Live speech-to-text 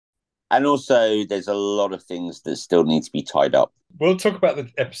And also, there's a lot of things that still need to be tied up. We'll talk about the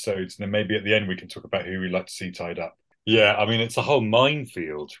episodes, and then maybe at the end we can talk about who we like to see tied up. Yeah, I mean, it's a whole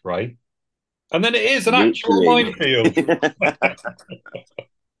minefield, right? And then it is an actual Literally. minefield.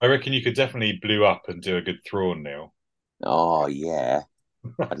 I reckon you could definitely blue up and do a good Thrawn, Neil. Oh, yeah.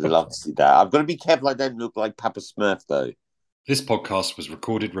 I'd love to see that. I've got to be careful I don't look like Papa Smurf, though. This podcast was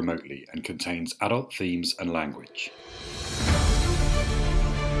recorded remotely and contains adult themes and language.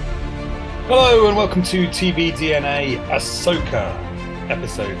 Hello and welcome to TV DNA Ahsoka,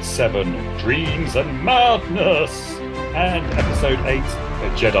 Episode 7, Dreams and Madness, and Episode 8, The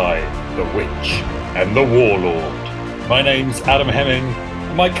Jedi, the Witch, and the Warlord. My name's Adam Hemming,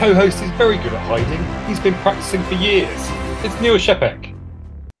 and my co-host is very good at hiding. He's been practicing for years. It's Neil Shepek.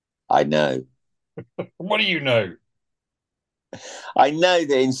 I know. What do you know? I know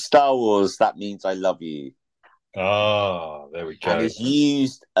that in Star Wars, that means I love you. Ah, there we And go. it's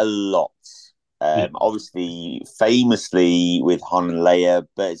used a lot. Yeah. Obviously, famously with Han and Leia,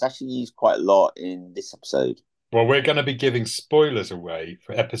 but it's actually used quite a lot in this episode. Well, we're going to be giving spoilers away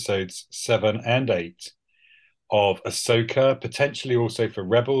for episodes 7 and 8 of Ahsoka, potentially also for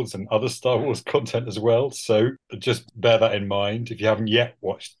Rebels and other Star Wars content as well. So just bear that in mind. If you haven't yet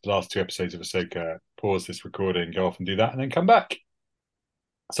watched the last 2 episodes of Ahsoka, pause this recording, go off and do that, and then come back.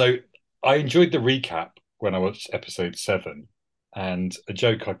 So I enjoyed the recap when I watched episode 7. And a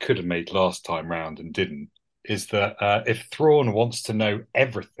joke I could have made last time round and didn't is that if Thrawn wants to know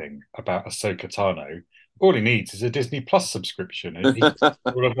everything about Ahsoka Tano, all he needs is a Disney Plus subscription, and he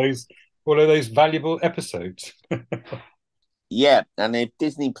all of those valuable episodes. Yeah, and if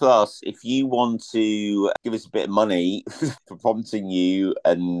Disney Plus, if you want to give us a bit of money for prompting you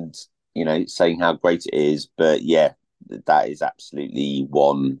and saying how great it is, but yeah, that is absolutely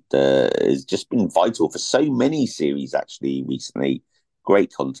one that has just been vital for so many series actually recently.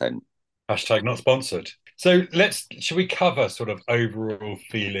 Great content. Hashtag not sponsored. So should we cover sort of overall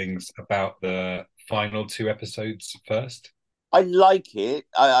feelings about the final 2 episodes first? I like it.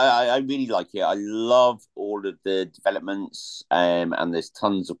 I really like it. I love all of the developments, and there's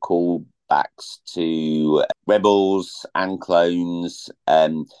tons of callbacks to Rebels and clones.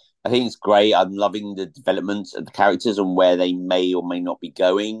 I think it's great. I'm loving the development of the characters and where they may or may not be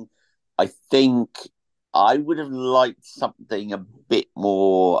going. I think I would have liked something a bit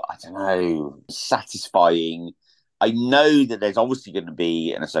more, I don't know, satisfying. I know that there's obviously going to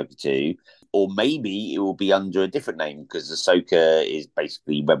be an Ahsoka 2, or maybe it will be under a different name because Ahsoka is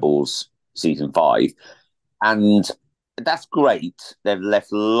basically Rebels season 5. And that's great. They've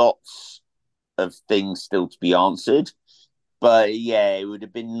left lots of things still to be answered. But yeah, it would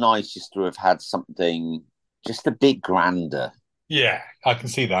have been nice just to have had something just a bit grander. Yeah, I can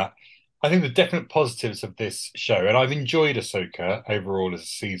see that. I think the definite positives of this show, and I've enjoyed Ahsoka overall as a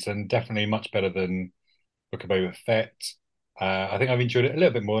season, definitely much better than Book of Boba Fett. I think I've enjoyed it a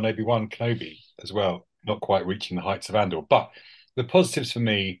little bit more than Obi-Wan Kenobi as well, not quite reaching the heights of Andor. But the positives for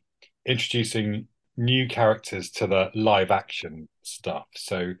me, introducing new characters to the live action stuff.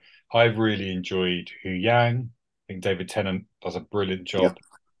 So I've really enjoyed Hu Yang. I think David Tennant does a brilliant Yeah. job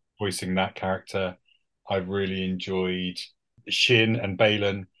voicing that character. I've really enjoyed Shin and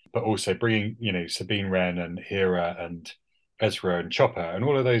Balin, but also bringing, Sabine Wren and Hera and Ezra and Chopper and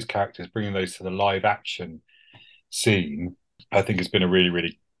all of those characters, bringing those to the live action scene, I think has been a really,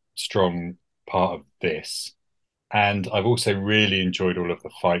 really strong part of this. And I've also really enjoyed all of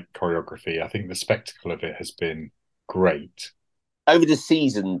the fight choreography. I think the spectacle of it has been great. Over the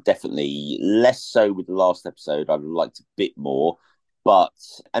season, definitely less so with the last episode. I'd have liked a bit more, but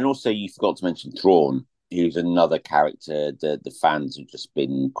and also you forgot to mention Thrawn, who's another character that the fans have just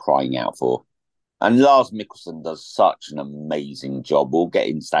been crying out for. And Lars Mikkelsen does such an amazing job. We'll get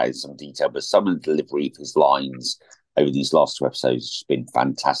into that in some detail, but some of the delivery of his lines over these last 2 episodes has just been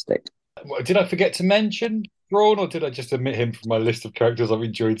fantastic. Did I forget to mention Thrawn, or did I just omit him from my list of characters I've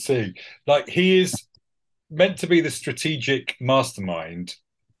enjoyed seeing? Like, he is meant to be the strategic mastermind,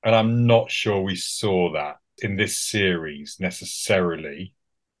 and I'm not sure we saw that in this series necessarily.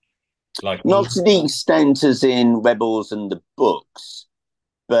 Like, Not to the extent as in Rebels and the books,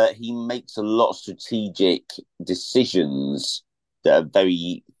 but he makes a lot of strategic decisions that are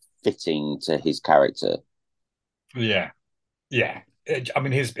very fitting to his character. yeah, yeah. I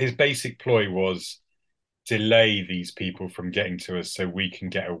mean, his basic ploy was delay these people from getting to us so we can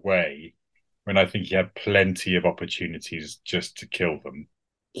get away. When I think he had plenty of opportunities just to kill them.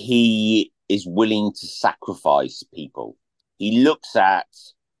 He is willing to sacrifice people. He looks at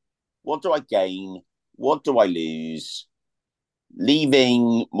what do I gain? What do I lose?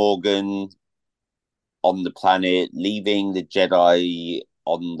 Leaving Morgan on the planet, leaving the Jedi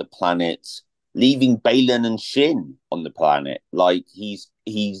on the planet, leaving Balin and Shin on the planet. Like he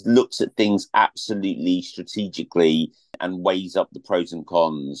looks at things absolutely strategically and weighs up the pros and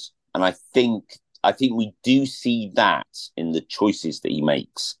cons. And I think we do see that in the choices that he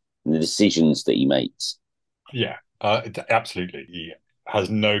makes and the decisions that he makes. Yeah, absolutely. He has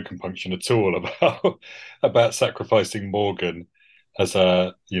no compunction at all about sacrificing Morgan as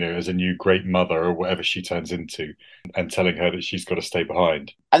a new great mother or whatever she turns into, and telling her that she's got to stay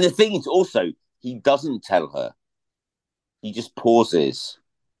behind. And the thing is also, he doesn't tell her. He just pauses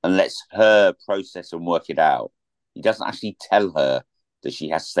and lets her process and work it out. He doesn't actually tell her that she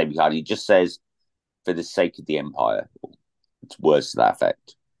has to stay behind. He just says, for the sake of the Empire. It's words to that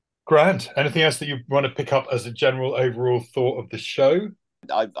effect. Grand. Anything else that you want to pick up as a general overall thought of the show?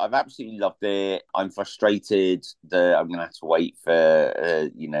 I've absolutely loved it. I'm frustrated that I'm going to have to wait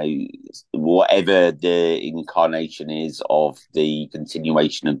for whatever the incarnation is of the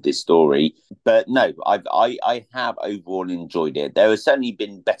continuation of this story. But no, I have overall enjoyed it. There have certainly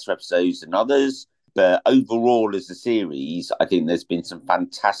been better episodes than others, but overall as a series, I think there's been some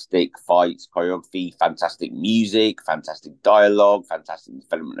fantastic fights, choreography, fantastic music, fantastic dialogue, fantastic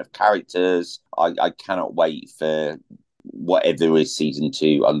development of characters. I cannot wait for whatever is season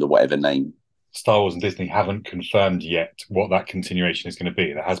 2 under whatever name. Star Wars and Disney haven't confirmed yet what that continuation is going to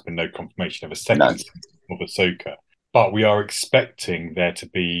be. There has been no confirmation of a No. second season of Ahsoka, but we are expecting there to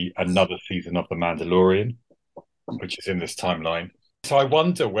be another season of The Mandalorian, which is in this timeline. So I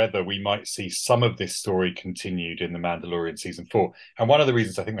wonder whether we might see some of this story continued in The Mandalorian season 4. And one of the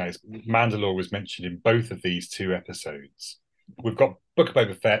reasons I think that is Mandalore was mentioned in both of these 2 episodes. We've got Book of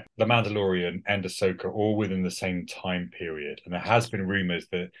Boba Fett, The Mandalorian, and Ahsoka all within the same time period. And there has been rumours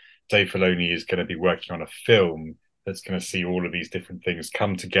that Dave Filoni is going to be working on a film that's going to see all of these different things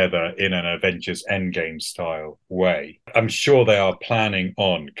come together in an Avengers Endgame style way. I'm sure they are planning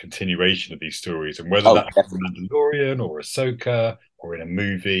on continuation of these stories, and whether Oh, that's definitely. Mandalorian or Ahsoka or in a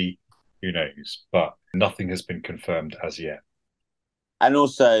movie, who knows? But nothing has been confirmed as yet. And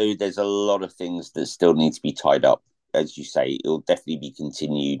also, there's a lot of things that still need to be tied up. As you say, it'll definitely be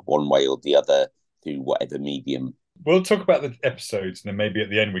continued one way or the other through whatever medium. We'll talk about the episodes, and then maybe at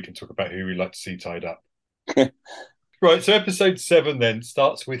the end we can talk about who we'd like to see tied up. Right, so episode 7 then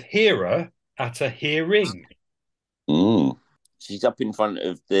starts with Hera at a hearing. Mm. She's up in front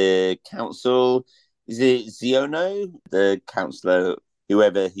of the council. Is it Ziono, the councillor,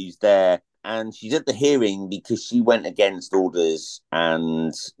 whoever who's there? And she's at the hearing because she went against orders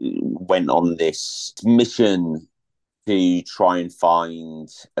and went on this mission to try and find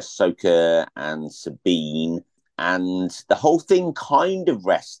Ahsoka and Sabine. And the whole thing kind of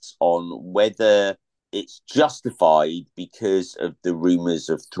rests on whether it's justified because of the rumors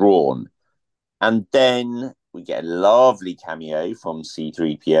of Thrawn. And then we get a lovely cameo from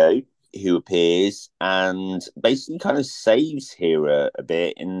C3PO who appears and basically kind of saves Hera a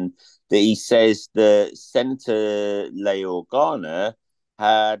bit. And that he says that Senator Leia Organa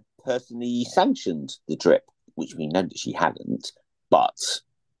had personally sanctioned the trip, which we know that she hadn't. But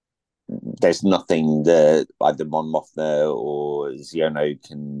there's nothing that either Mon Mothma or Ziono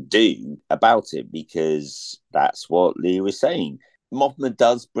can do about it because that's what Leia was saying. Mothma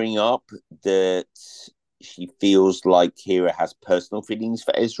does bring up that she feels like Hera has personal feelings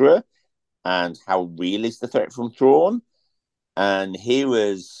for Ezra and how real is the threat from Thrawn. And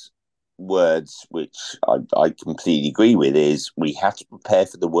Hera's words, which I completely agree with, is we have to prepare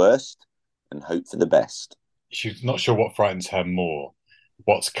for the worst and hope for the best. She's not sure what frightens her more,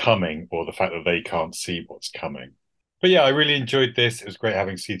 what's coming or the fact that they can't see what's coming. But yeah, I really enjoyed this. It was great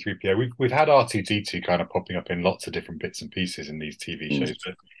having C3PO. We've had R2D2 kind of popping up in lots of different bits and pieces in these TV shows,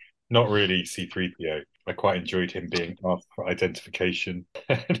 but not really C3PO. I quite enjoyed him being asked for identification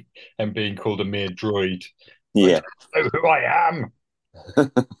and being called a mere droid. Yeah. I don't know who I am.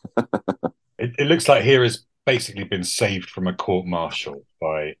 It looks like Hera's basically been saved from a court martial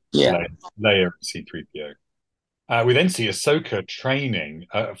by Yeah. Leia and C3PO. We then see Ahsoka training.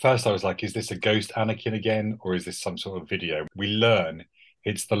 At first, I was like, is this a ghost Anakin again, or is this some sort of video? We learn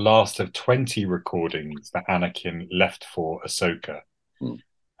it's the last of 20 recordings that Anakin left for Ahsoka.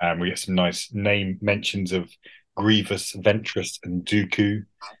 We get some nice name mentions of Grievous, Ventress, and Dooku,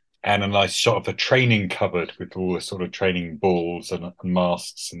 and a nice shot of the training cupboard with all the sort of training balls and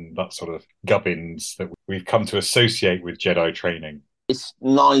masks and that sort of gubbins that we've come to associate with Jedi training. It's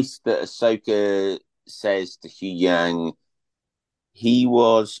nice that Ahsoka says to Huyang, he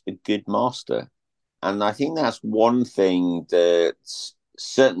was a good master. And I think that's one thing that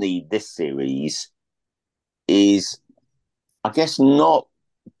certainly this series is, I guess, not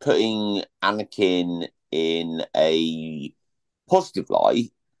putting Anakin in a positive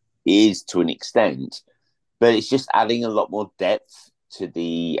light, is to an extent, but it's just adding a lot more depth to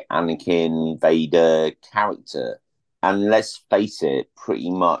the Anakin Vader character. And let's face it,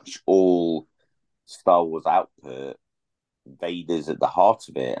 pretty much all Star Wars output, Vader's at the heart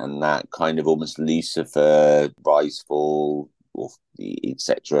of it, and that kind of almost Lucifer, rise, fall, or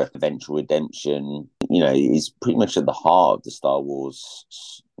etc. Eventual redemption, is pretty much at the heart of the Star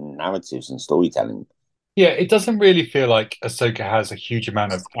Wars narratives and storytelling. Yeah, it doesn't really feel like Ahsoka has a huge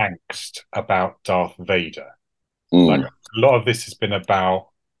amount of angst about Darth Vader. Like Mm. a lot of this has been about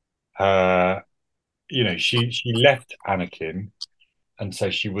her, she left Anakin, and so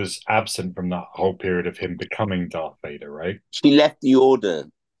she was absent from that whole period of him becoming Darth Vader, right? She left the Order.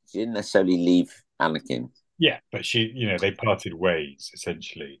 She didn't necessarily leave Anakin. Yeah, but they parted ways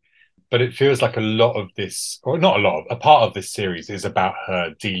essentially. But it feels like a lot of this, or not a lot of, a part of this series is about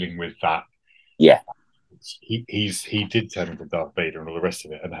her dealing with that. Yeah. He did turn into Darth Vader and all the rest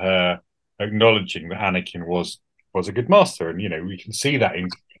of it, and her acknowledging that Anakin was a good master, and we can see that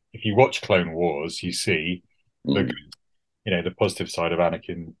if you watch Clone Wars, you see the Mm. the positive side of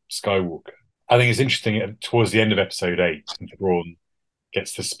Anakin Skywalker. I think it's interesting towards the end of Episode 8, and Thrawn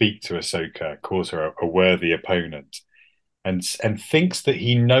gets to speak to Ahsoka, calls her a worthy opponent, and thinks that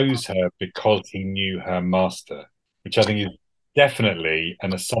he knows her because he knew her master, which I think is definitely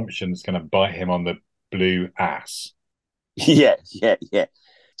an assumption that's going to bite him on the blue ass. Yeah, yeah, yeah.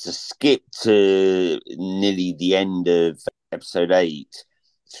 To skip to nearly the end of episode 8,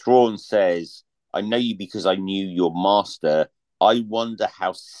 Thrawn says, I know you because I knew your master. I wonder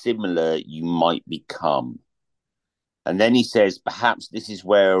how similar you might become. And then he says, perhaps this is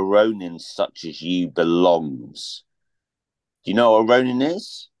where a Ronin such as you belongs. Do you know what a Ronin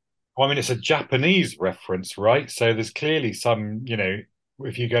is? Well, I mean, it's a Japanese reference, right? So there's clearly some,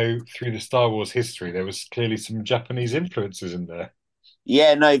 if you go through the Star Wars history, there was clearly some Japanese influences in there.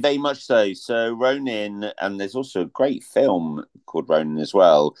 Yeah, no, very much so. So Ronin, and there's also a great film called Ronin as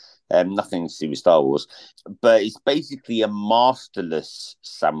well. Nothing to do with Star Wars, but it's basically a masterless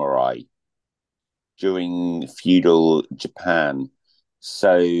samurai during feudal Japan.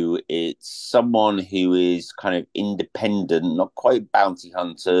 So it's someone who is kind of independent, not quite bounty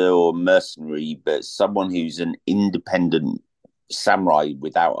hunter or mercenary, but someone who's an independent samurai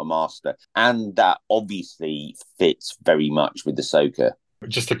without a master. And that obviously fits very much with Ahsoka.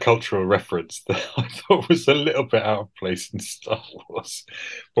 Just a cultural reference that I thought was a little bit out of place in Star Wars,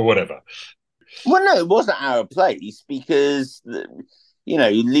 but whatever. Well, no, it wasn't out of place because,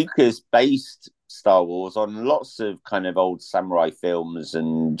 Lucas based Star Wars on lots of kind of old samurai films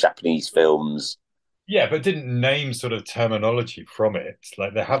and Japanese films. Yeah, but didn't name sort of terminology from it.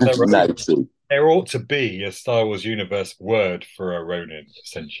 Like they have their No, own. true. There ought to be a Star Wars universe word for a Ronin,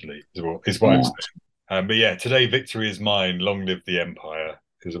 essentially, is what I'm Mm. saying. But yeah, today victory is mine. Long live the Empire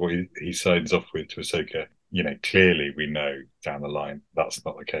is what he signs off with to Ahsoka. Clearly we know down the line that's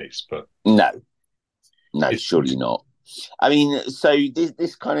not the case, but No, no, it's surely not. I mean, so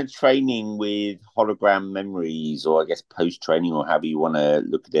this kind of training with hologram memories, or I guess post training, or however you want to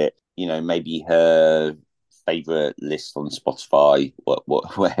look at it. Maybe her favorite list on Spotify,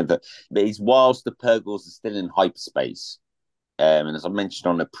 whatever. But it's whilst the Purgles are still in hyperspace, and as I mentioned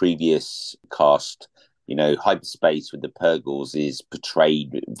on a previous cast, hyperspace with the Purgles is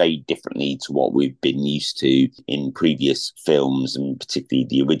portrayed very differently to what we've been used to in previous films, and particularly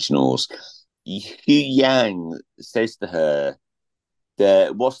the originals. Hu Yang says to her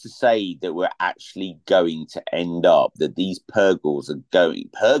that what's to say that we're actually going to end up, that these Purgles are going.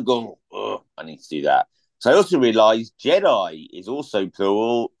 Purgle, ugh, I need to do that. So I also realised Jedi is also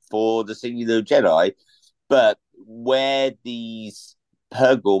plural for the singular Jedi, but where these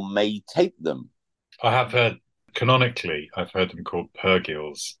Purgle may take them. I have heard canonically, I've heard them called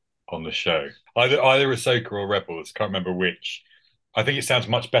Purgils on the show. Either Ahsoka or Rebels, can't remember which. I think it sounds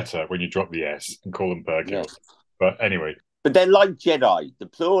much better when you drop the S and call them Yeah. Purgils. But anyway, But they're like Jedi. The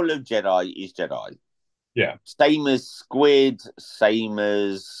plural of Jedi is Jedi. yeah. Same as squid, same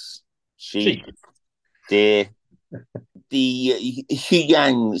as sheep, Sheep. deer. The Hu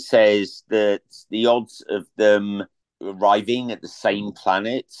Yang says that the odds of them arriving at the same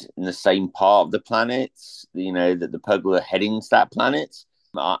planet in the same part of the planet, that the Purgle are heading to that planet,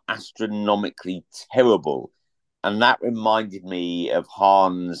 are astronomically terrible. And that reminded me of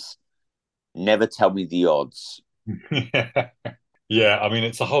Han's "Never tell me the odds." Yeah, I mean,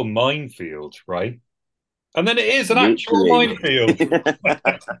 it's a whole minefield, right? And then it is an actual Literally. minefield.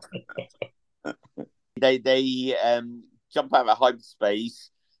 They jump out of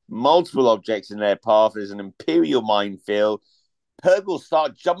hyperspace, multiple objects in their path. There's an imperial minefield. Purgles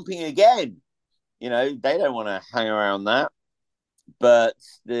start jumping again. They don't want to hang around that. but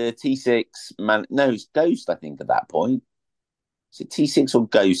the T6 man, no, it's Ghost. I think at that point, is it T6 or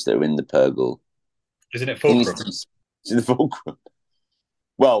Ghost that are in the Purgle? Isn't it I think Fulcrum? it's in the Fulcrum.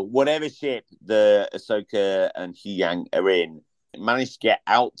 Well, whatever ship the Ahsoka and Huyang are in, it managed to get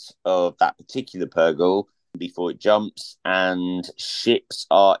out of that particular Purgle before it jumps, and ships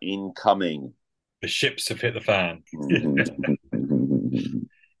are incoming. The ships have hit the fan.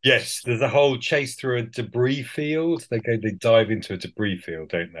 Yes, there's a whole chase through a debris field. They dive into a debris field,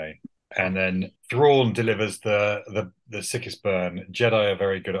 don't they? And then Thrawn delivers the sickest burn. Jedi are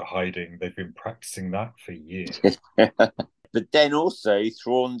very good at hiding. They've been practicing that for years. But then also,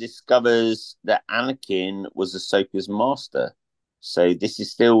 Thrawn discovers that Anakin was Ahsoka's master. So this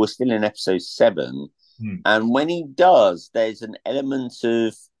is still we're still in episode 7, and when he does, there's an element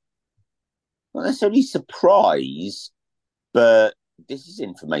of not necessarily surprise, but this is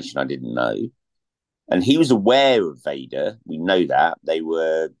information I didn't know. And he was aware of Vader. We know that they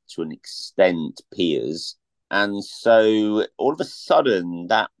were to an extent peers, and so all of a sudden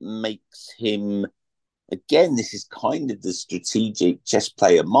that makes him again, this is kind of the strategic chess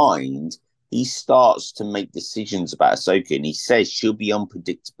player mind. He starts to make decisions about Ahsoka, and he says she'll be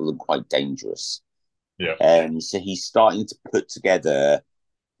unpredictable and quite dangerous. Yeah. So he's starting to put together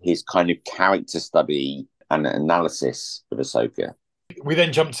his kind of character study and analysis of Ahsoka. We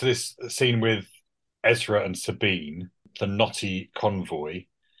then jump to this scene with Ezra and Sabine, the knotty convoy,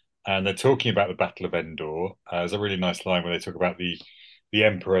 and they're talking about the Battle of Endor. There's a really nice line where they talk about the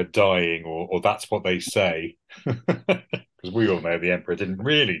Emperor dying, or that's what they say, because we all know the Emperor didn't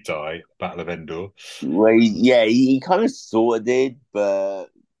really die. Battle of Endor. Well, yeah, he kind of sort of did, but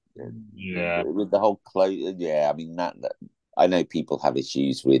Yeah, with the whole close, yeah, I mean that I know people have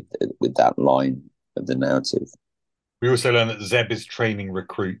issues with that line of the narrative. we also learn that Zeb is training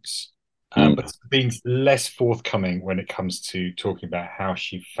recruits, Mm. but being less forthcoming when it comes to talking about how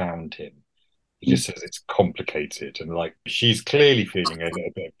she found him. He just says it's complicated, and like she's clearly feeling a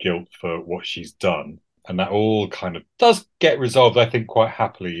little bit of guilt for what she's done, and that all kind of does get resolved, I think, quite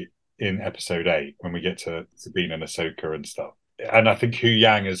happily in episode 8 when we get to Sabine and Ahsoka and stuff. And I think Hu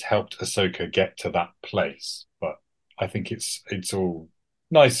Yang has helped Ahsoka get to that place, but I think it's all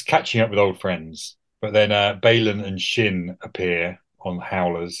nice catching up with old friends. But then Balin and Shin appear on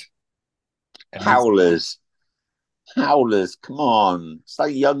Howlers, and we Howlers, howlers, come on! It's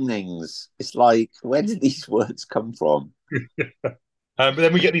like younglings. It's like where did these words come from? But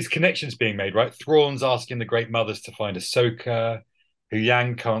then we get these connections being made, right? Thrawn's asking the Great Mothers to find Ahsoka.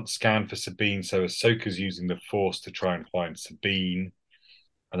 Huyang can't scan for Sabine, so Ahsoka's using the Force to try and find Sabine.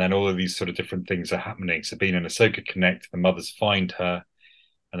 And then all of these sort of different things are happening. Sabine and Ahsoka connect, the mothers find her,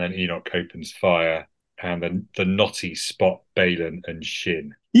 and then Enoch opens fire, and then the knotty spot Balin and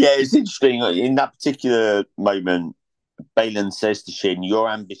Shin. Yeah, it's interesting. In that particular moment, Balin says to Shin, "Your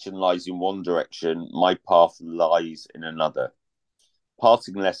ambition lies in one direction. My path lies in another."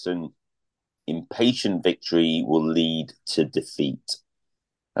 Parting lesson: impatient victory will lead to defeat.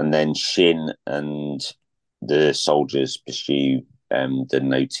 And then Shin and the soldiers pursue the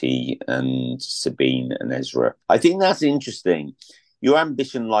Noti and Sabine and Ezra. I think that's interesting. Your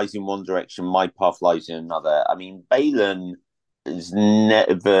ambition lies in one direction, my path lies in another. I mean, Balin has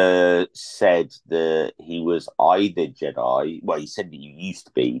never said that he was either Jedi. Well, he said that you used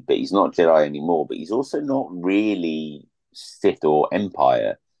to be, but he's not Jedi anymore. But he's also not really Sith or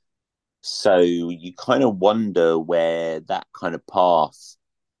Empire. So you kind of wonder where that kind of path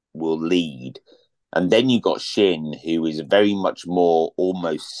will lead. And then you got Shin, who is very much more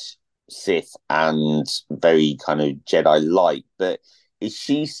almost Sith and very kind of Jedi like. But is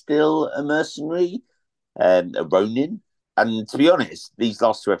she still a mercenary, a Ronin? And to be honest, these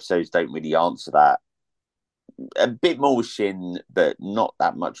last 2 episodes don't really answer that. A bit more with Shin, but not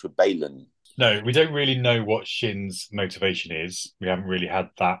that much with Balin. No, we don't really know what Shin's motivation is. We haven't really had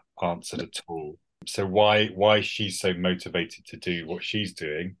that answered at all. So why she's so motivated to do what she's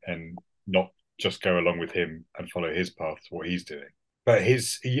doing and not just go along with him and follow his path to what he's doing. But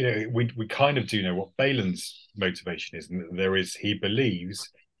we kind of do know what Balin's motivation is, and there is he believes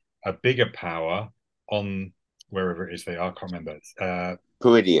a bigger power on wherever it is they are. I can't remember.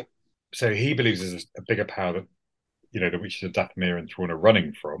 Peridia. So he believes there's a bigger power that that which is Dathomir and Thrawn are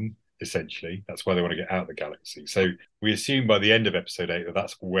running from. Essentially, that's why they want to get out of the galaxy. So we assume by the end of episode 8 that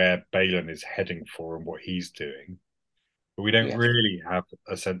that's where Balin is heading for and what he's doing. But we don't really have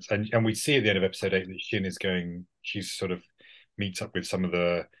a sense. And we see at the end of episode 8 that Shin is going, she's sort of meets up with some of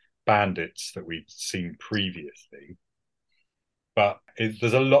the bandits that we'd seen previously. But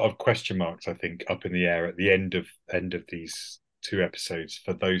there's a lot of question marks, I think, up in the air at the end of these 2 episodes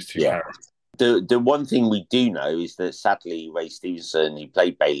for those two characters. The one thing we do know is that sadly Ray Stevenson, who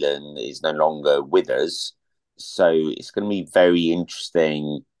played Balin, is no longer with us. So it's going to be very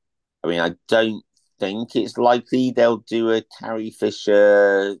interesting. I mean, I don't think it's likely they'll do a Carrie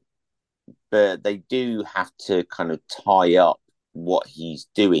Fisher, but they do have to kind of tie up what he's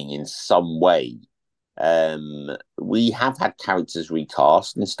doing in some way. We have had characters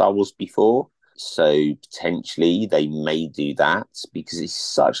recast in Star Wars before, so potentially they may do that because he's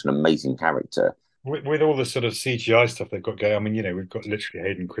such an amazing character. With all the sort of CGI stuff they've got going, I mean, we've got literally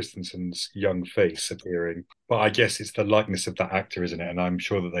Hayden Christensen's young face appearing, but I guess it's the likeness of that actor, isn't it? And I'm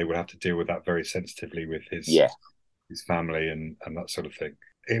sure that they would have to deal with that very sensitively with his Yeah, his family and that sort of thing.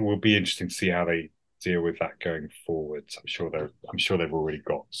 It will be interesting to see how they deal with that going forwards. I'm sure they've already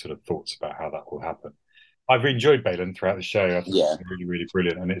got sort of thoughts about how that will happen. I've enjoyed Balin throughout the show. I think yeah, it's really, really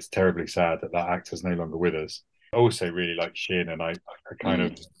brilliant, and it's terribly sad that that actor's no longer with us. I also really like Shin, and I kind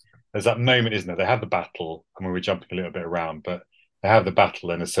of mm, there's that moment, isn't there? They have the battle. I mean, we're jumping a little bit around, but they have the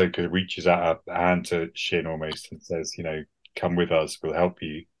battle, and Ahsoka reaches out a hand to Shin almost and says, "Come with us. We'll help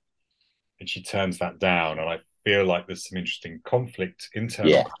you." And she turns that down, and I feel like there's some interesting conflict,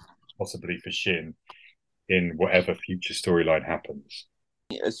 internal, yeah. possibly for Shin in whatever future storyline happens.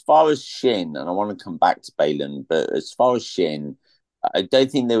 As far as Shin, and I want to come back to Balin, but as far as Shin, I don't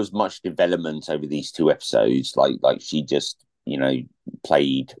think there was much development over these two episodes. Like she just,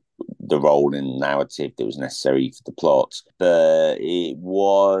 played the role in the narrative that was necessary for the plot. But it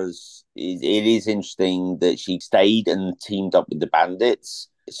is interesting that she stayed and teamed up with the bandits,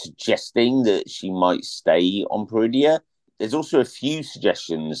 suggesting that she might stay on Peridia. There's also a few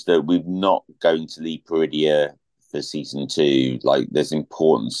suggestions that we're not going to leave Peridia for season two. Like there's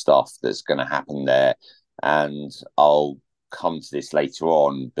important stuff that's going to happen there, and I'll come to this later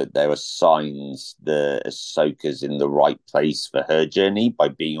on, but there are signs that Ahsoka's in the right place for her journey by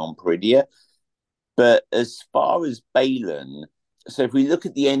being on Peridia. But as far as Balin, so if we look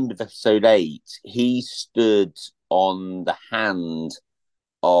at the end of episode 8, he stood on the hand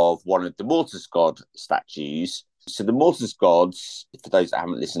of one of the Mortis God statues. So the Mortis gods, for those that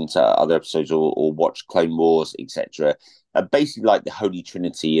haven't listened to other episodes or watched Clone Wars, etc., are basically like the Holy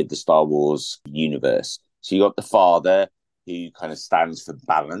Trinity of the Star Wars universe. So you got the Father, who kind of stands for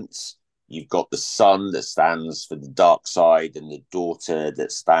balance. You've got the Son that stands for the dark side, and the Daughter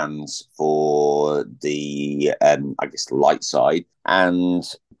that stands for the, I guess, the light side. And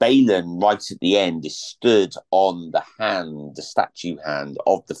Balin, right at the end, is stood on the hand, the statue hand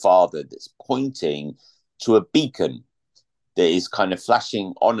of the Father that's pointing to a beacon that is kind of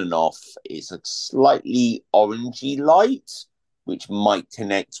flashing on and off. It's a slightly orangey light, which might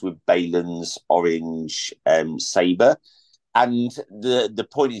connect with Balin's orange saber. And the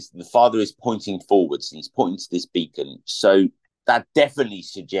point is, the Father is pointing forwards and he's pointing to this beacon. So that definitely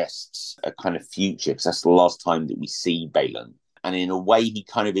suggests a kind of future, because that's the last time that we see Balin. And in a way, he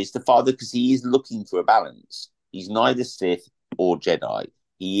kind of is the Father because he is looking for a balance. He's neither Sith or Jedi.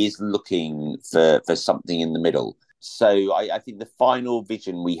 He is looking for something in the middle. So I think the final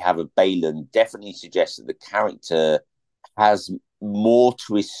vision we have of Balin definitely suggests that the character has more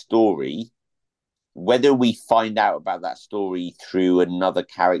to his story. Whether we find out about that story through another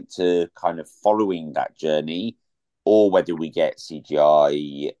character kind of following that journey, or whether we get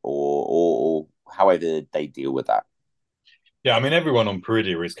CGI or however they deal with that. Yeah, I mean, everyone on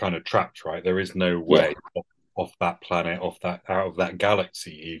Peridia is kind of trapped, right? There is no Yeah. way off that planet, out of that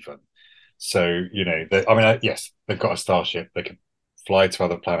galaxy, even. So, I mean, yes, they've got a starship. They can fly to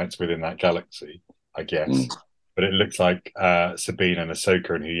other planets within that galaxy, I guess. Mm. But it looks like Sabine and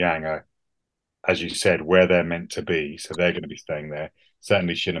Ahsoka and Huyang are, as you said, where they're meant to be. So they're going to be staying there.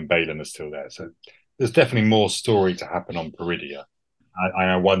 Certainly, Shin and Balin are still there. So there's definitely more story to happen on Peridia.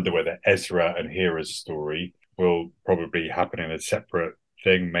 I wonder whether Ezra and Hera's story will probably happen in a separate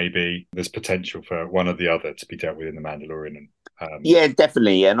thing. Maybe there's potential for one or the other to be dealt with in the Mandalorian. And Yeah,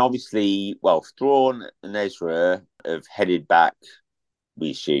 definitely. And obviously, well, Thrawn and Ezra have headed back,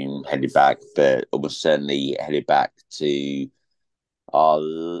 we assume headed back, but almost certainly headed back to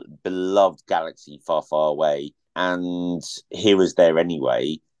our beloved galaxy far, far away. And Hera's there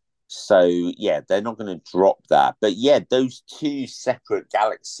anyway. So, yeah, they're not going to drop that. But yeah, those two separate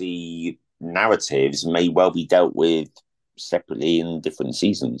galaxy narratives may well be dealt with separately in different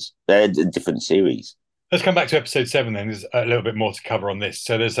seasons, different series. let's come back to episode 7. Then there's a little bit more to cover on this.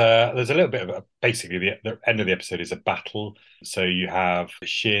 So there's a little bit of basically the end of the episode is a battle. So you have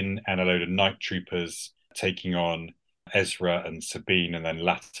Shin and a load of night troopers taking on Ezra and Sabine, and then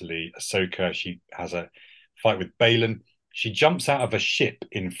latterly Ahsoka. She has a fight with Balin. She jumps out of a ship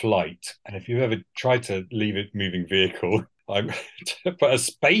in flight, and if you've ever tried to leave a moving vehicle, I'm but a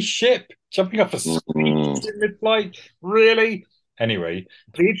spaceship jumping off a Mm. spaceship mid-flight, really? Anyway,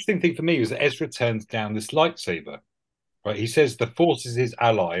 the interesting thing for me was that Ezra turns down this lightsaber. Right, he says the Force is his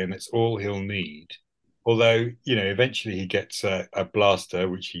ally and it's all he'll need. Although, eventually he gets a blaster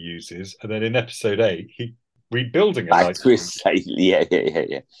which he uses, and then in Episode 8, he rebuilding a Back to lightsaber. his safety.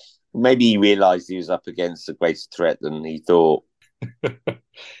 Yeah. Maybe he realised he was up against a greater threat than he thought.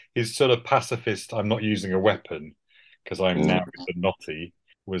 His sort of pacifist, I'm not using a weapon because I'm now Mm. the naughty,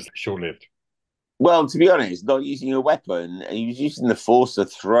 was short-lived. Well, to be honest, not using a weapon, he was using the force to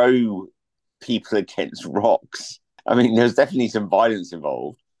throw people against rocks. I mean, there's definitely some violence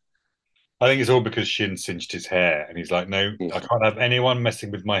involved. I think it's all because Shin cinched his hair, and he's like, "No, I can't have anyone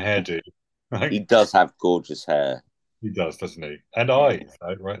messing with my hairdo." He Like does have gorgeous hair. he does, doesn't he? And Yeah. eyes,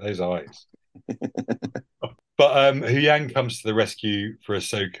 right? Those eyes. But Hu Yang comes to the rescue for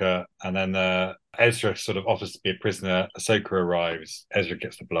Ahsoka, and then Ezra sort of offers to be a prisoner. Ahsoka arrives. Ezra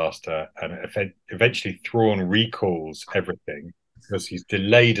gets the blaster, and eventually Thrawn recalls everything because he's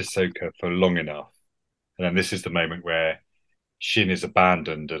delayed Ahsoka for long enough. And then this is the moment where Shin is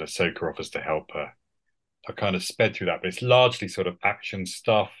abandoned and Ahsoka offers to help her. I kind of sped through that, but it's largely sort of action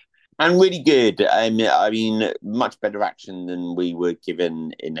stuff. And really good. I mean, much better action than we were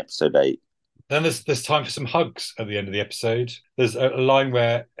given in episode 8. Then there's time for some hugs at the end of the episode. There's a line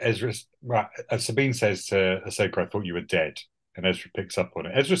where Sabine says to Ahsoka, "I thought you were dead," and Ezra picks up on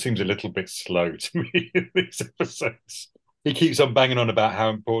it. Ezra seems a little bit slow to me in these episodes. He keeps on banging on about how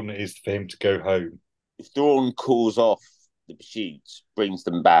important it is for him to go home. Thrawn calls off the pursuit, brings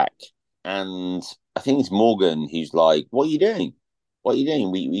them back, and I think it's Morgan who's like, "What are you doing? What are you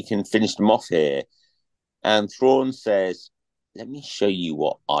doing? We can finish them off here." And Thrawn says, "Let me show you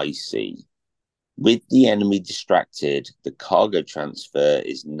what I see. With the enemy distracted, the cargo transfer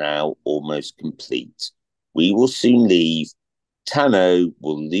is now almost complete. We will soon leave. Tano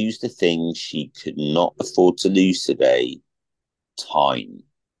will lose the thing she could not afford to lose today: time."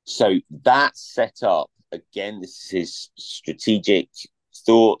 So that's set up again. This is his strategic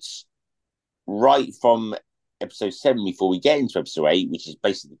thoughts right from episode 7 before we get into episode 8, which is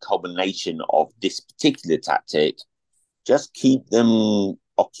basically the culmination of this particular tactic. Just keep them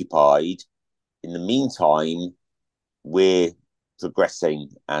occupied. In the meantime, we're progressing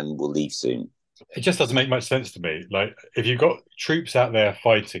and we'll leave soon. It just doesn't make much sense to me. Like, if you've got troops out there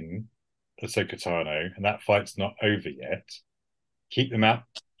fighting Ahsoka Tano and that fight's not over yet, keep them out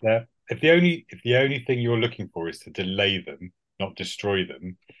there. If the only thing you're looking for is to delay them, not destroy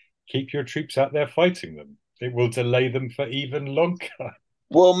them, keep your troops out there fighting them. It will delay them for even longer.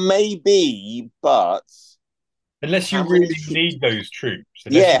 Well, maybe, but Unless you how many really troops? need those troops.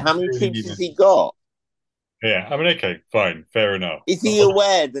 Unless Yeah, you how many really troops need has them. he got? Yeah, I mean, okay, fine, fair enough. Is But he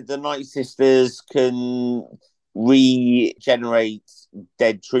aware that the Night Sisters can regenerate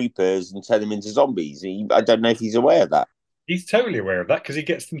dead troopers and turn them into zombies? I don't know if he's aware of that. he's totally aware of that because he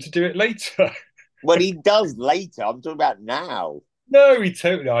gets them to do it later. Well, he does later. I'm talking about now. No, he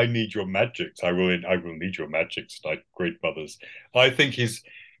totally. I need your magics. I will need your magics, like great brothers. I think he's.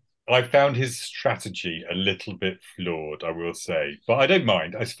 I found his strategy a little bit flawed, I will say, but I don't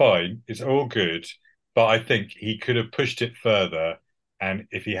mind. It's fine. It's all good. But I think he could have pushed it further, and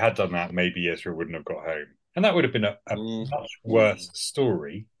if he had done that, maybe Ezra wouldn't have got home, and that would have been a Mm, much mm, worse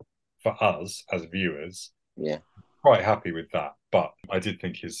story for us as viewers. yeah. Quite happy with that, but I did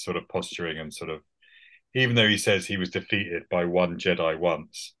think his sort of posturing and sort of, even though he says he was defeated by one Jedi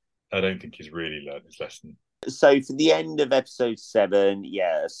once, I don't think he's really learned his lesson. So for the end of episode 7,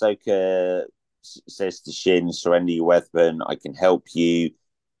 yeah, Ahsoka says to Shin, "Surrender your weapon. I can help you."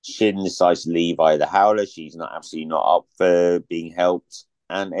 Shin decides to leave via the Howler. She's not absolutely not up for being helped.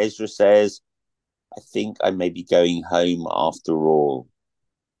 And Ezra says, "I think I may be going home after all."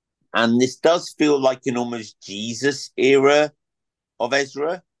 And this does feel like an almost Jesus era of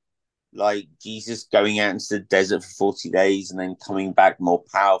Ezra, like Jesus going out into the desert for 40 days and then coming back more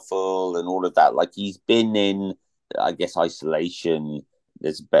powerful and all of that. Like he's been in, I guess, isolation.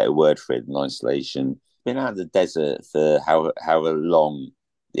 There's a better word for it than isolation. Been out of the desert for however long.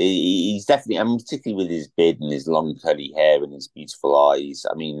 He's definitely, I mean, particularly with his beard and his long curly hair and his beautiful eyes.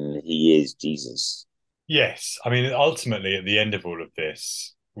 I mean, he is Jesus. Yes, I mean, ultimately, at the end of all of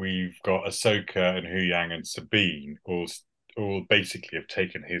this, we've got Ahsoka and Hu Yang and Sabine all basically have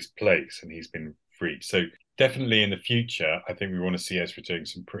taken his place, and he's been freed. So definitely in the future, I think we want to see Ezra doing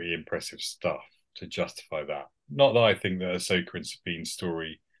some pretty impressive stuff to justify that. Not that I think that Ahsoka and Sabine's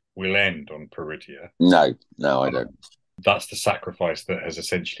story will end on Peridia. No, no, I don't. That's the sacrifice that has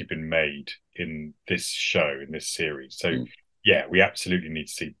essentially been made in this show, in this series. So Mm. yeah, we absolutely need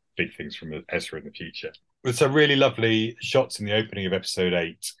to see big things from Ezra in the future. With some really lovely shots in the opening of episode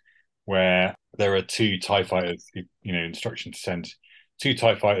 8, where there are two TIE fighters, instruction to send two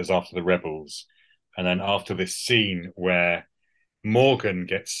TIE fighters after the rebels. And then after this scene where Morgan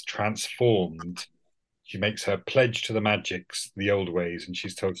gets transformed, she makes her pledge to the magics, the old ways, and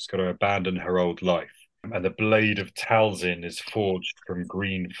she's told she's got to abandon her old life. And the blade of Talzin is forged from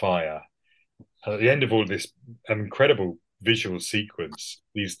green fire. And at the end of all this incredible visual sequence,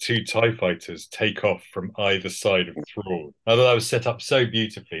 these two TIE fighters take off from either side of Thrall. I thought that was set up so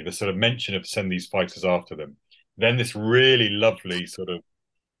beautifully, the sort of mention of send these fighters after them. Then this really lovely sort of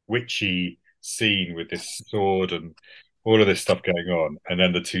witchy scene with this sword and all of this stuff going on. And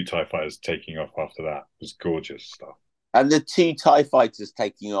then the two TIE fighters taking off after that was gorgeous stuff. And the two TIE fighters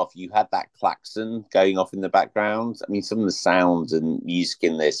taking off, you had that klaxon going off in the background. I mean, some of the sounds and music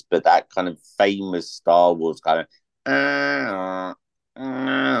in this, but that kind of famous Star Wars kind of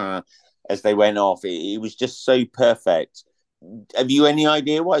as they went off, it was just so perfect. Have you any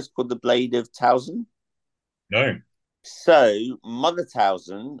idea why it's called the Blade of Talzin? No. So, Mother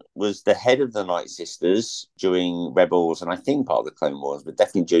Talzin was the head of the Night Sisters during Rebels, and I think part of the Clone Wars, but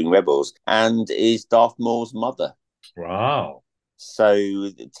definitely during Rebels, and is Darth Maul's mother. Wow. So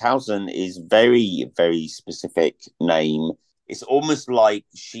Towson is very, very specific name. It's almost like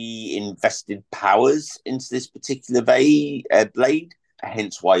she invested powers into this particular blade,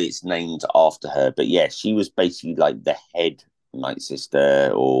 hence why it's named after her. But yeah, she was basically like the head Night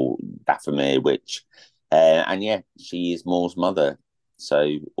Sister or Dathomir witch. And yeah, she is Maul's mother.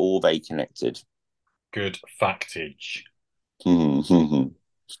 So all very connected. Good factage.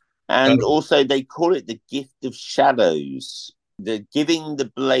 And also, they call it the gift of shadows. The giving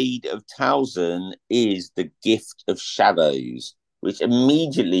the blade of Talzin is the gift of shadows, which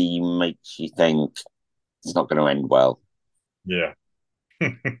immediately makes you think it's not going to end well. Yeah.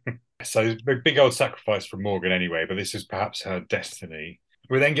 So big old sacrifice from Morgan anyway, but this is perhaps her destiny.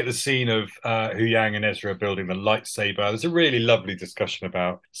 We then get the scene of Huyang and Ezra building the lightsaber. There's a really lovely discussion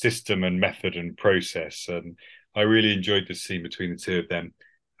about system and method and process, and I really enjoyed this scene between the two of them.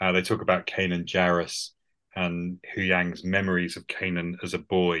 They talk about Kanan Jarrus and Huyang's memories of Kanan as a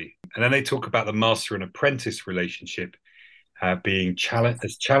boy, and then they talk about the master and apprentice relationship being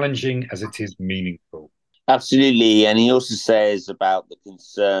as challenging as it is meaningful. Absolutely. And he also says about the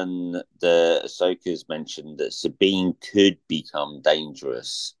concern that Ahsoka's mentioned that Sabine could become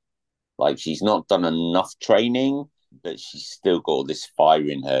dangerous. Like she's not done enough training, but she's still got this fire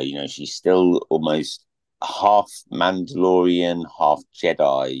in her. You know, she's still almost half Mandalorian, half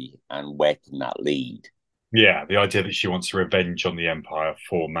Jedi. And where can that lead? Yeah, the idea that she wants revenge on the Empire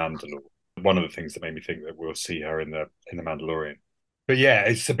for Mandalore. One of the things that made me think that we'll see her in the Mandalorian. But yeah,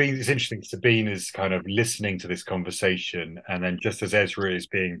 it's Sabine. It's interesting. Sabine is kind of listening to this conversation, and then just as Ezra is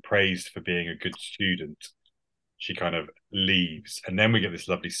being praised for being a good student, she kind of leaves, and then we get this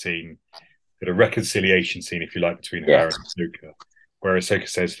lovely scene, a reconciliation scene, if you like, between her Yes. and Ahsoka, where Ahsoka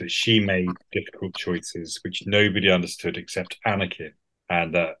says that she made difficult choices which nobody understood except Anakin,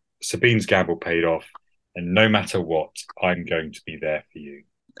 and that Sabine's gamble paid off, and no matter what, I'm going to be there for you.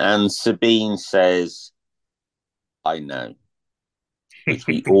 And Sabine says, I know, which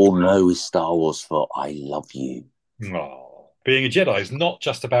we all know is Star Wars for I love you. Oh, being a Jedi is not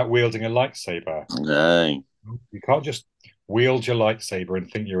just about wielding a lightsaber. No, You can't just wield your lightsaber and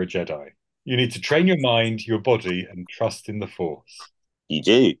think you're a Jedi. You need to train your mind, your body, and trust in the Force. you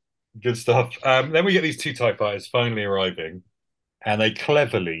do. Good stuff. Then we get these two TIE fighters finally arriving, and they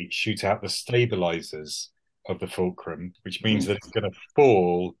cleverly shoot out the stabilizers of the Fulcrum, which means that it's going to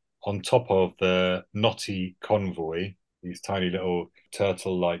fall on top of the knotty convoy, these tiny little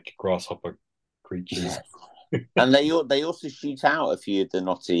turtle-like grasshopper creatures. And they also shoot out a few of the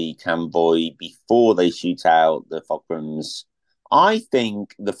Naughty convoy before they shoot out the Fulcrums. I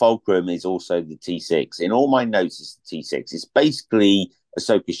think the Fulcrum is also the T6. In all my notes, it's the T6. It's basically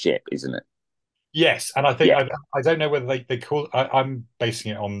Ahsoka's ship, isn't it? Yes, and I think Yeah, I don't know whether they call. I'm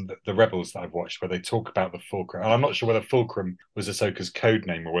basing it on the Rebels that I've watched, where they talk about the Fulcrum, and I'm not sure whether Fulcrum was Ahsoka's code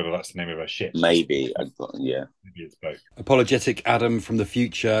name or whether that's the name of her ship. maybe. Yeah. Maybe it's both. Apologetic Adam from the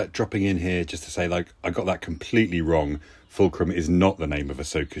future dropping in here just to say, like, I got that completely wrong. Fulcrum is not the name of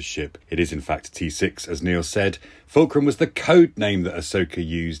Ahsoka's ship. It is, in fact, T6, as Neil said. Fulcrum was the code name that Ahsoka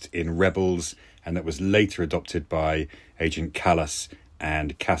used in Rebels, and that was later adopted by Agent Callas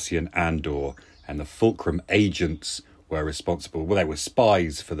and Cassian Andor. And the Fulcrum agents were responsible, well, they were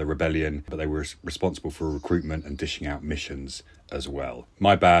spies for the rebellion, but they were responsible for recruitment and dishing out missions as well.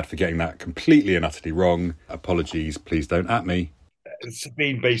 My bad for getting that completely and utterly wrong. Apologies, please don't at me. It's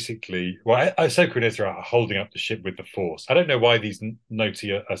been basically, well, Ahsoka and Ezra are holding up the ship with the Force. I don't know why these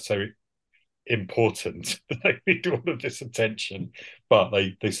Noti are so important. They need all of this attention, but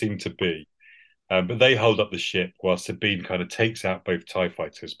they seem to be. But they hold up the ship while Sabine kind of takes out both TIE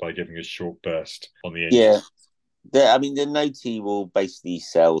fighters by giving a short burst on the engine. Yeah. I mean, the Noti will basically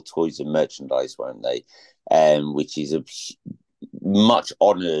sell toys and merchandise, won't they? Which is a much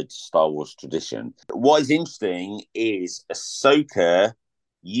honoured Star Wars tradition. What is interesting is Ahsoka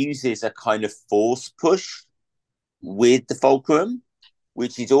uses a kind of force push with the Fulcrum,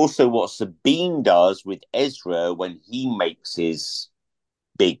 which is also what Sabine does with Ezra when he makes his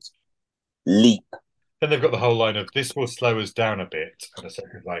big leap. Then they've got the whole line of this will slow us down a bit, and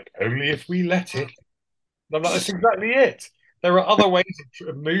Ahsoka's like, only if we let it. And I'm like, that's exactly it. There are other ways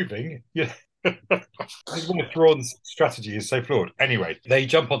of moving. Yeah. This is why Thrawn's strategy is so flawed. Anyway, they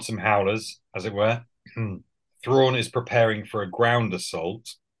jump on some howlers, as it were. Thrawn is preparing for a ground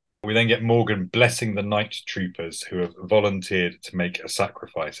assault. We then get Morgan blessing the night troopers who have volunteered to make a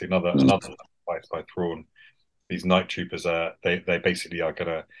sacrifice, another sacrifice by Thrawn. These night troopers they basically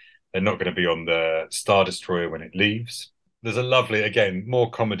they're not gonna be on the Star Destroyer when it leaves. There's a lovely, again, more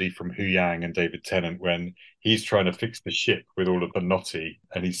comedy from Hu Yang and David Tennant when he's trying to fix the ship with all of the Noti,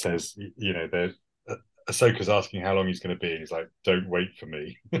 and he says, you know, Ahsoka's asking how long he's going to be, and he's like, "Don't wait for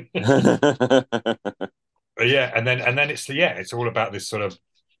me." But yeah, and then it's all about this sort of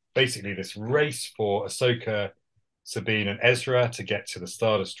basically this race for Ahsoka, Sabine, and Ezra to get to the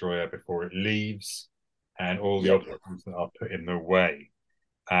Star Destroyer before it leaves, and all the obstacles that are put in the way.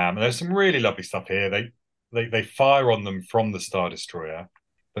 And there's some really lovely stuff here. They fire on them from the Star Destroyer,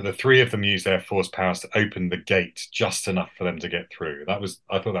 but the three of them use their force powers to open the gate just enough for them to get through. I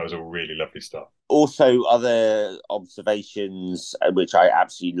thought that was all really lovely stuff. Also, other observations which I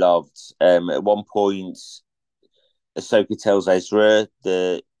absolutely loved. At one point, Ahsoka tells Ezra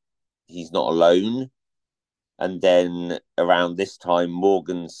that he's not alone, and then around this time,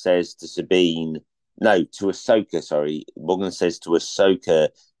 Morgan says to Sabine, no, to Ahsoka, sorry. Morgan says to Ahsoka,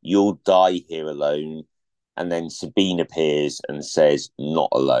 "You'll die here alone." And then Sabine appears and says, "Not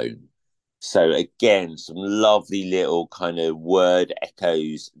alone." So again, some lovely little kind of word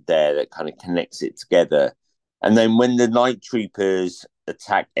echoes there that kind of connects it together. And then when the night troopers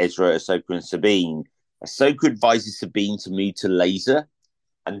attack Ezra, Ahsoka, and Sabine, Ahsoka advises Sabine to move to laser.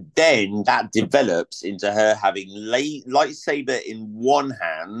 And then that develops into her having lightsaber in one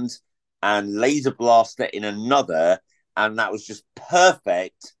hand and laser blaster in another. And that was just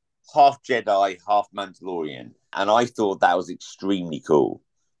perfect, half Jedi, half Mandalorian. And I thought that was extremely cool.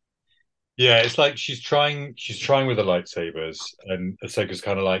 Yeah, it's like she's trying with the lightsabers, and Ahsoka's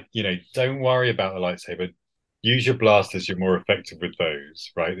kind of like, don't worry about the lightsaber. Use your blasters, you're more effective with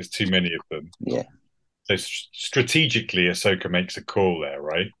those, right? There's too many of them. Yeah. So strategically, Ahsoka makes a call there,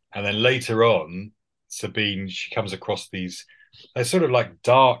 right? And then later on, Sabine, she comes across they're sort of like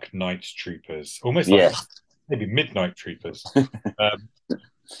dark night troopers, almost like maybe midnight troopers.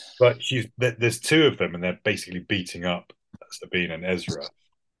 But there's two of them, and they're basically beating up Sabine and Ezra.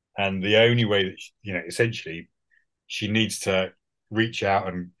 And the only way that essentially, she needs to reach out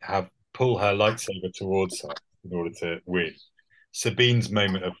and pull her lightsaber towards her in order to win. Sabine's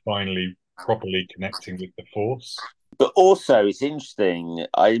moment of finally properly connecting with the Force. But also, it's interesting.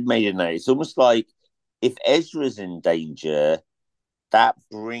 I made a note. It's almost like if Ezra's in danger, that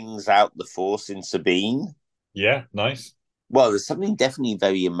brings out the Force in Sabine. Yeah, nice. Well, there's something definitely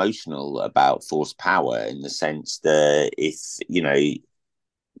very emotional about Force power in the sense that if,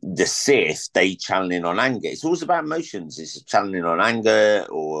 the Sith, they channel in on anger. It's always about emotions. It's channeling on anger,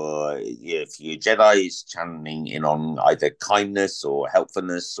 or if you're Jedi, it's channeling in on either kindness or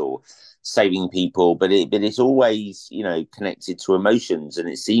helpfulness or saving people. But it's always connected to emotions. And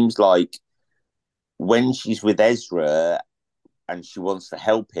it seems like when she's with Ezra and she wants to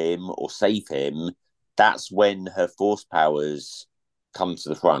help him or save him, that's when her Force powers come to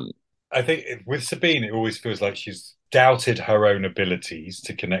the front. I think with Sabine, it always feels like she's doubted her own abilities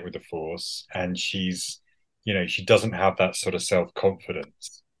to connect with the Force, and she doesn't have that sort of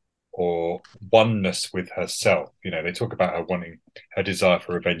self-confidence or oneness with herself. They talk about her desire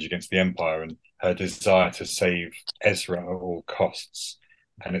for revenge against the Empire and her desire to save Ezra at all costs.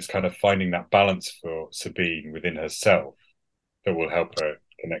 And it's kind of finding that balance for Sabine within herself that will help her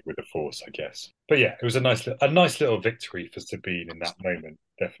connect with the Force, I guess. But yeah, it was a nice little victory for Sabine in that moment,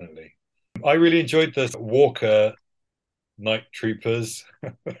 definitely. I really enjoyed the Walker night troopers.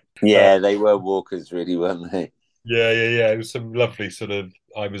 Yeah, they were walkers, really, weren't they? Yeah. It was some lovely sort of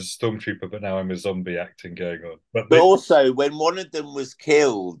I was a stormtrooper, but now I'm a zombie acting going on. But also, when one of them was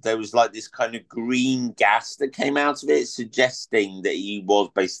killed, there was like this kind of green gas that came out of it, suggesting that he was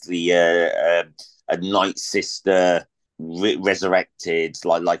basically a night sister resurrected,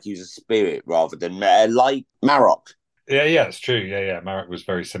 like he was a spirit rather than like Marok. Yeah, it's true. Yeah. Marek was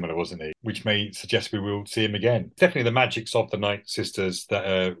very similar, wasn't he? Which may suggest we will see him again. Definitely the magics of the Night Sisters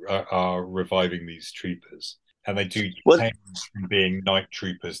that are reviving these troopers. And they do Well, change from being night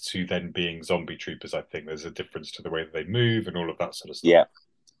troopers to then being zombie troopers. I think there's a difference to the way that they move and all of that sort of stuff. yeah.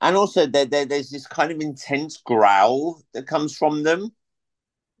 And also, there's this kind of intense growl that comes from them,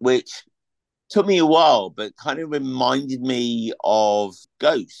 which took me a while, but kind of reminded me of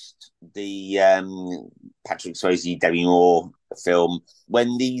Ghost, the Patrick Swayze, Demi Moore film,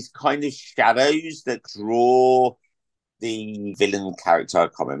 when these kind of shadows that draw the villain character, I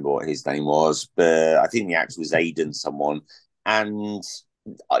can't remember what his name was, but I think the actor was Aiden someone, and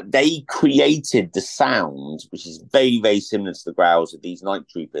they created the sound, which is very, very similar to the growls of these night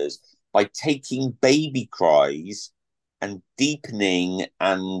troopers, by taking baby cries and deepening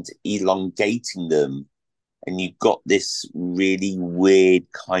and elongating them. And you've got this really weird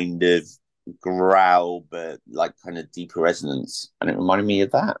kind of growl, but like kind of deeper resonance. And it reminded me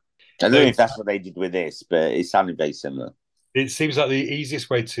of that. I don't know if that's what they did with this, but it sounded very similar. It seems like the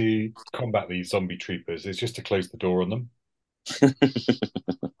easiest way to combat these zombie troopers is just to close the door on them.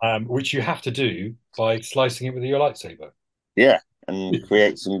 Which you have to do by slicing it with your lightsaber. Yeah, and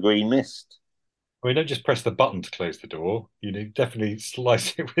create some green mist. I mean, don't just press the button to close the door. You definitely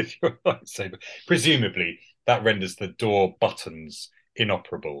slice it with your lightsaber. Presumably, that renders the door buttons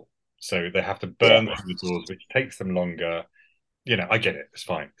inoperable. So they have to burn through the doors, which takes them longer. I get it. It's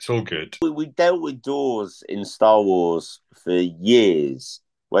fine. It's all good. We dealt with doors in Star Wars for years,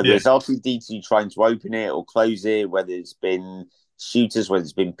 whether it's R2-D2 trying to open it or close it, whether it's been shooters, whether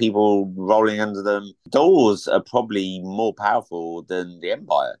it's been people rolling under them. Doors are probably more powerful than the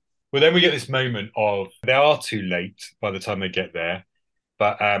Empire. Well, then we get this moment of they are too late by the time they get there,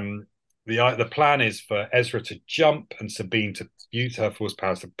 but the plan is for Ezra to jump and Sabine to use her force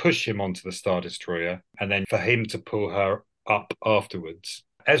powers to push him onto the Star Destroyer, and then for him to pull her up afterwards.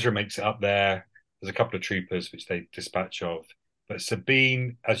 Ezra makes it up there. There's a couple of troopers which they dispatch of, but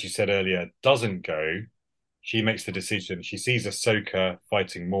Sabine, as you said earlier, doesn't go. She makes the decision. She sees Ahsoka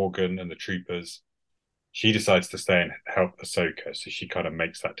fighting Morgan and the troopers. She decides to stay and help Ahsoka, so she kind of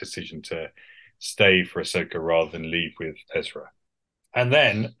makes that decision to stay for Ahsoka rather than leave with Ezra. And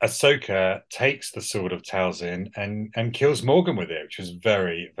then Ahsoka takes the sword of Talzin and kills Morgan with it, which was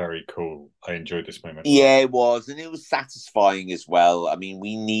very, very cool. I enjoyed this moment. Yeah, it was, and it was satisfying as well. I mean,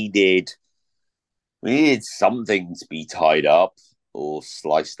 we needed something to be tied up or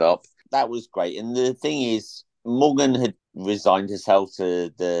sliced up. That was great. And the thing is, Morgan had resigned herself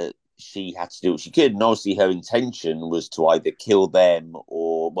to she had to do what she could. And obviously her intention was to either kill them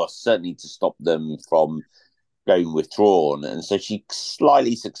or, well, certainly to stop them from going with Thrawn. And so she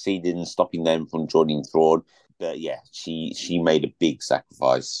slightly succeeded in stopping them from joining Thrawn. But yeah, she made a big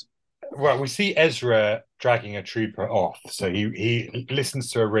sacrifice. Well, we see Ezra dragging a trooper off. So he listens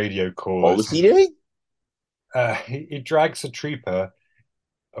to a radio call. What was he doing? He drags a trooper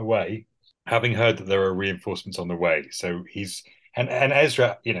away, having heard that there are reinforcements on the way. So and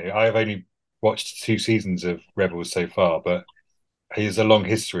Ezra, I've only watched 2 seasons of Rebels so far, but he has a long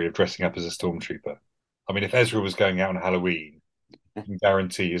history of dressing up as a stormtrooper. I mean, if Ezra was going out on Halloween, I can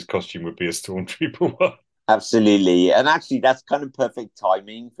guarantee his costume would be a stormtrooper one. Absolutely. And actually, that's kind of perfect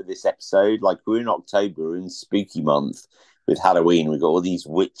timing for this episode. Like, we're in October, in spooky month with Halloween. We've got all these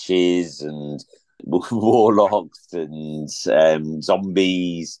witches and warlocks and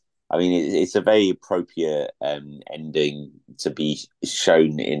zombies. I mean, it's a very appropriate ending to be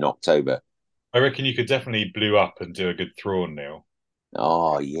shown in October. I reckon you could definitely blue up and do a good Thrawn, Neil.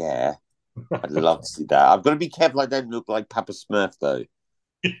 Oh, yeah. I'd love to see that. I've got to be careful I don't look like Papa Smurf, though.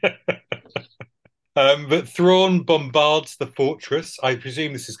 But Thrawn bombards the fortress. I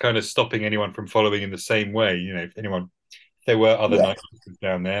presume this is kind of stopping anyone from following in the same way. if there were other Night Sisters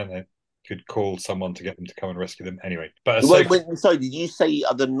down there, they could call someone to get them to come and rescue them. Anyway, but sorry, did you say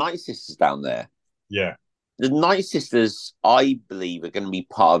other Night Sisters down there? Yeah. The Night Sisters, I believe, are going to be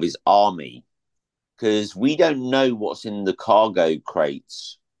part of his army, because we don't know what's in the cargo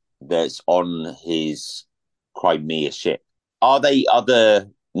crates that's on his Crimea ship. Are they other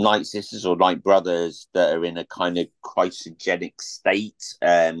Night Sisters or Night Brothers that are in a kind of cryogenic state,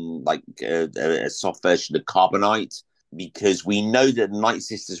 like a soft version of carbonite? Because we know that Night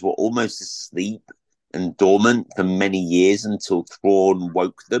Sisters were almost asleep and dormant for many years until Thrawn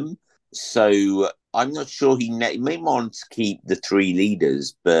woke them. So I'm not sure he may want to keep the 3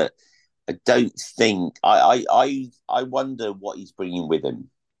 leaders, but I don't think I wonder what he's bringing with him.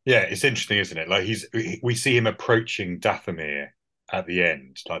 Yeah, it's interesting, isn't it? Like we see him approaching Dathomir at the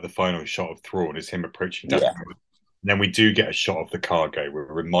end. Like the final shot of Thrawn is him approaching Dathomir And then we do get a shot of the cargo. We're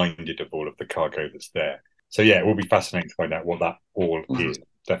reminded of all of the cargo that's there. So yeah, it will be fascinating to find out what that all is.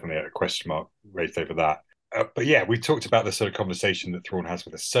 Definitely a question mark raised over that. But yeah, we talked about the sort of conversation that Thrawn has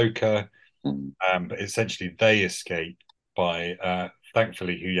with Ahsoka. But essentially, they escape by,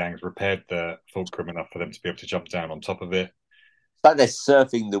 thankfully, Hu Yang's repaired the fulcrum enough for them to be able to jump down on top of it. It's like they're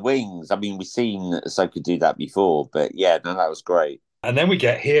surfing the wings. I mean, we've seen Ahsoka do that before, but yeah, no, that was great. And then we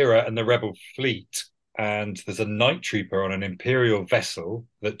get Hera and the Rebel fleet, and there's a night trooper on an Imperial vessel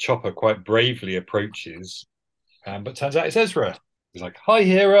that Chopper quite bravely approaches. But turns out it's Ezra. He's like, "Hi,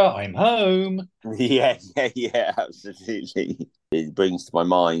 Hera, I'm home." Yeah, absolutely. It brings to my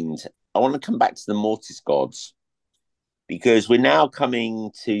mind, I want to come back to the Mortis gods because we're now coming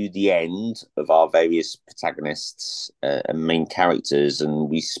to the end of our various protagonists and main characters. And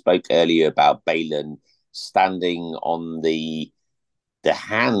we spoke earlier about Balin standing on the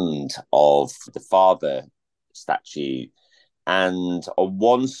hand of the father statue. And on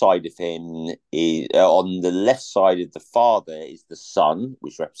one side of him is on the left side of the father is the sun,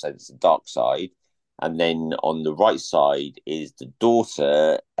 which represents the dark side, and then on the right side is the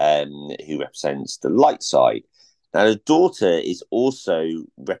daughter, who represents the light side. Now, the daughter is also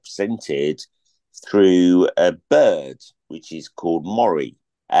represented through a bird, which is called Mori,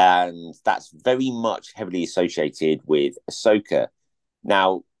 and that's very much heavily associated with Ahsoka.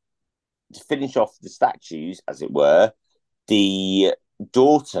 Now, to finish off the statues, as it were, the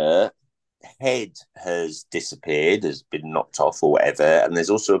daughter head has disappeared, has been knocked off or whatever, and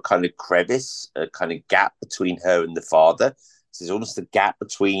there's also a kind of crevice, a kind of gap between her and the father. So there's almost a gap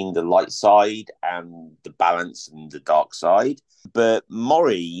between the light side and the balance and the dark side. But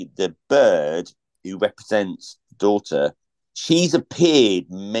Mori, the bird who represents the daughter, she's appeared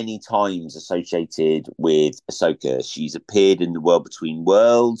many times associated with Ahsoka. She's appeared in The World Between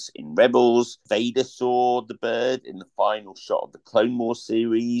Worlds, in Rebels. Vader saw the bird in the final shot of the Clone Wars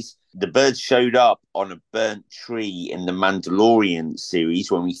series. The bird showed up on a burnt tree in the Mandalorian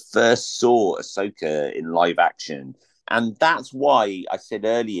series when we first saw Ahsoka in live action. And that's why I said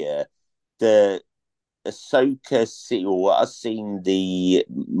earlier the Ahsoka, or us seeing the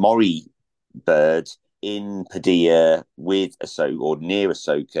Mori bird in Padilla with Ahsoka or near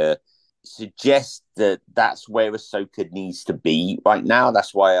Ahsoka suggests that that's where Ahsoka needs to be right now.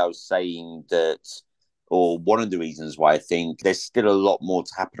 That's why I was saying that, or one of the reasons why I think there's still a lot more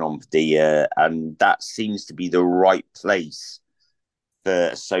to happen on Padilla, and that seems to be the right place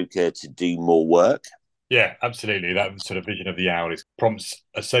for Ahsoka to do more work. Yeah, absolutely. That sort of vision of the owl prompts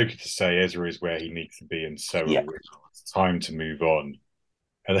Ahsoka to say Ezra is where he needs to be, and so Yeah. it's time to move on.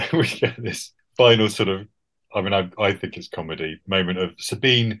 And then we get this final sort of, I mean, I think it's comedy moment of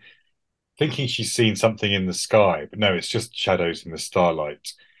Sabine thinking she's seen something in the sky, but no, it's just shadows in the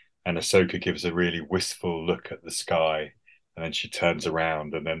starlight. And Ahsoka gives a really wistful look at the sky, and then she turns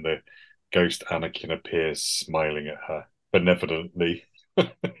around, and then the ghost Anakin appears, smiling at her benevolently.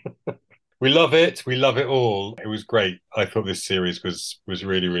 We love it. We love it all. It was great. I thought this series was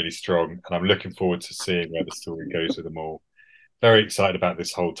really, really strong, and I'm looking forward to seeing where the story goes with them all. Very excited about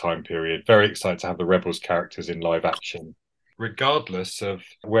this whole time period. Very excited to have the Rebels characters in live action, regardless of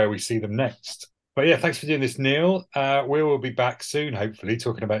where we see them next. But yeah, thanks for doing this, Neil. We will be back soon, hopefully,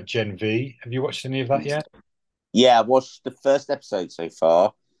 talking about Gen V. Have you watched any of that yet? Yeah, I watched the first episode so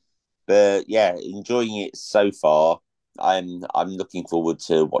far, but yeah, enjoying it so far. I'm looking forward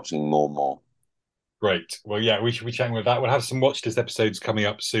to watching more and more. Great. Well, yeah, we should be chatting with that. We'll have some watch list episodes coming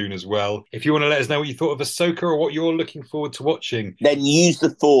up soon as well. If you want to let us know what you thought of Ahsoka or what you're looking forward to watching, Then use the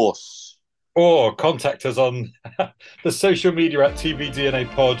Force. or contact us on the social media at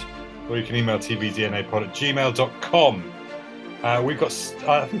TVDNA Pod, or you can email tvdnapod@gmail.com. We've got,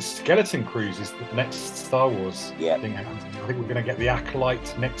 I think, Skeleton Cruise is the next Star Wars thing. I think we're going to get the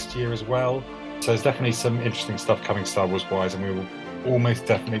Acolyte next year as well. So there's definitely some interesting stuff coming Star Wars wise, and we will almost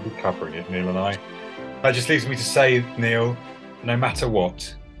definitely be covering it, Neil and I. That just leaves me to say, Neil, no matter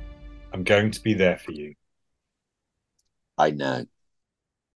what, I'm going to be there for you. I know.